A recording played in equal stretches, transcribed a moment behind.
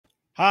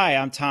Hi,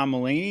 I'm Tom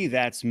Mulaney.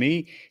 That's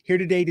me. Here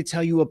today to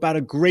tell you about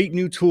a great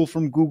new tool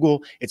from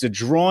Google. It's a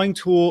drawing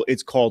tool.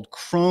 It's called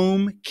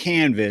Chrome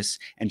Canvas.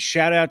 And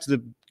shout out to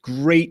the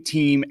great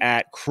team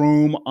at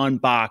Chrome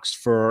Unboxed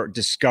for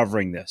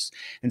discovering this.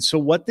 And so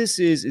what this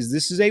is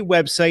this is a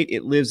website.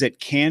 It lives at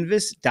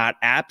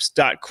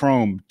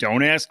canvas.apps.chrome.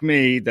 Don't ask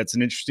me. That's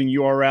an interesting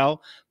URL,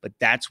 but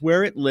that's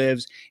where it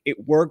lives.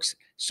 It works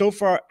so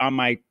far on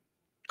my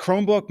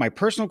Chromebook, my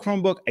personal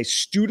Chromebook, a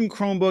student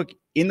Chromebook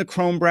in the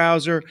Chrome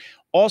browser,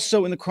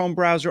 also in the Chrome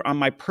browser on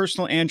my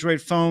personal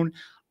Android phone.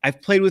 I've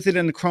played with it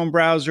in the Chrome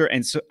browser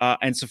and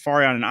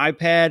Safari on an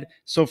iPad.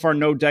 So far,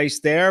 no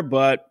dice there,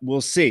 but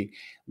we'll see.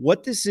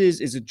 What this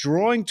is a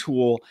drawing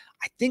tool.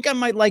 I think I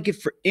might like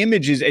it for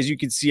images. As you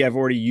can see, I've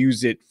already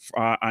used it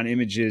on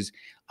images.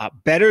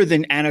 Better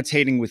than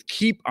annotating with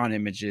Keep on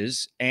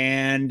images.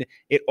 And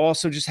it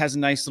also just has a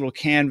nice little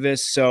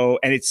canvas.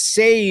 And it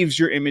saves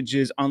your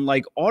images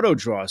unlike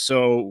AutoDraw.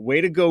 So way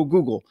to go,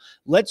 Google.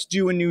 Let's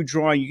do a new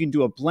drawing. You can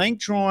do a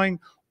blank drawing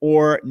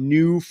or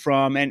new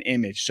from an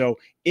image. So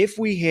if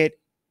we hit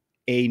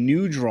a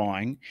new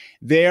drawing,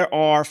 there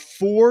are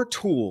 4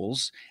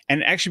 tools.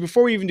 And actually,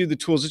 before we even do the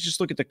tools, let's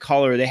just look at the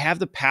color. They have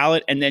the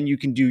palette, and then you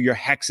can do your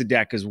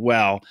hexadeck as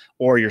well,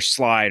 or your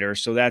slider.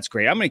 So that's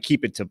great. I'm going to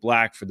keep it to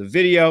black for the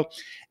video.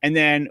 And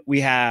then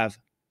we have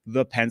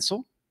the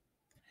pencil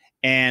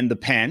and the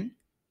pen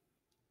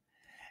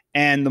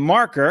and the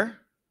marker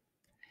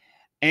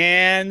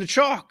and the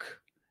chalk.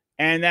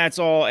 And that's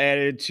all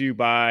added to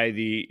by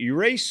the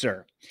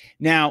eraser.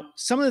 Now,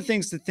 some of the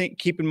things to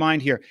keep in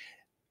mind here,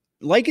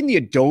 like in the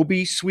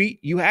Adobe suite,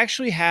 you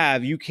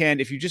can,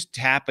 if you just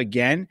tap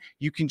again,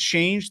 you can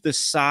change the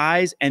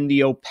size and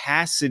the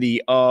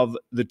opacity of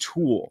the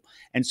tool.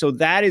 And so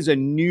that is a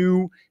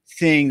new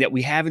thing that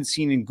we haven't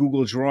seen in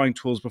Google drawing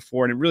tools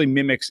before. And it really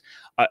mimics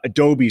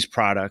Adobe's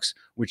products,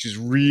 which is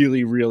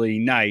really, really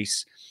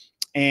nice.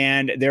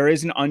 And there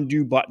is an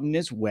undo button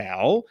as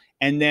well.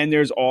 And then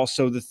there's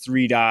also the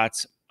 3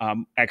 dots.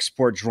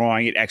 Export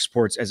drawing. It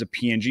exports as a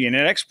PNG, and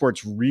it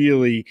exports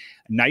really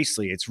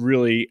nicely. It's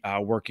really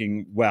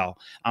working well.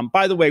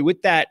 By the way,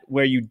 with that,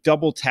 where you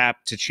double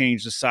tap to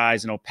change the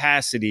size and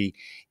opacity,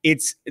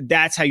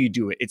 that's how you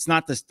do it. It's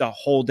not the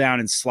hold down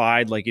and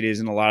slide like it is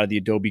in a lot of the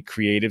Adobe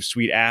Creative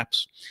Suite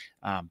apps.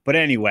 But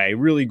anyway,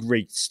 really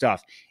great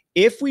stuff.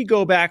 If we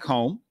go back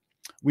home,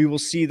 we will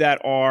see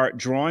that our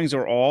drawings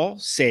are all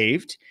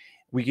saved.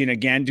 We can,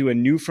 again, do a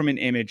new from an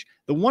image.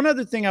 The one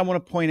other thing I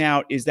want to point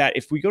out is that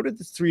if we go to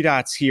the 3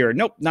 dots here,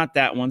 nope, not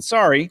that one,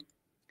 sorry.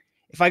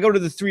 If I go to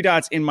the 3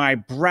 dots in my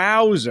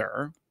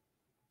browser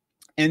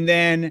and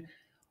then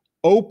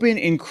open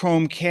in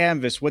Chrome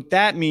Canvas, what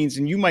that means,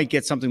 and you might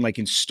get something like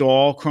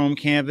install Chrome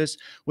Canvas,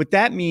 what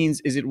that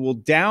means is it will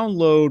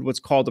download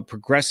what's called a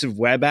progressive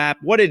web app.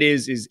 What it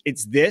is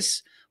it's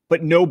this,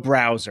 but no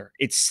browser.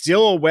 It's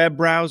still a web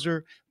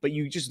browser, but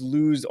you just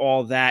lose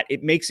all that.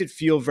 It makes it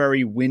feel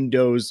very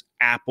Windows,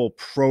 Apple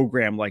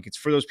program like. It's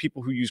for those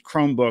people who use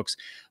Chromebooks,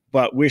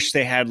 but wish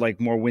they had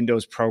like more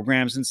Windows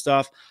programs and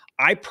stuff.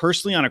 I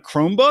personally, on a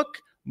Chromebook,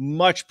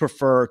 much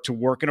prefer to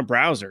work in a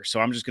browser.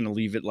 So I'm just going to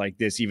leave it like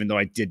this, even though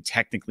I did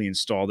technically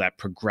install that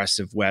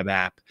progressive web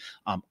app.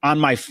 On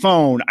my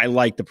phone, I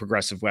like the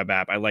progressive web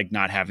app. I like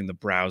not having the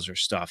browser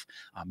stuff.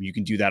 You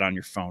can do that on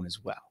your phone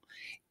as well.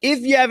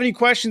 If you have any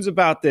questions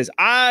about this,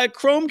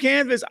 Chrome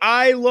Canvas,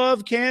 I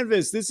love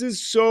Canvas. This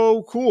is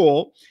so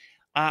cool.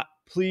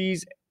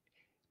 Please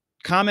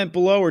comment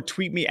below or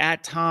tweet me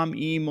at Tom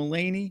E.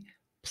 Mulaney.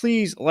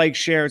 Please like,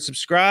 share, and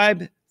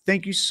subscribe.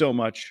 Thank you so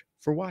much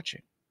for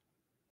watching.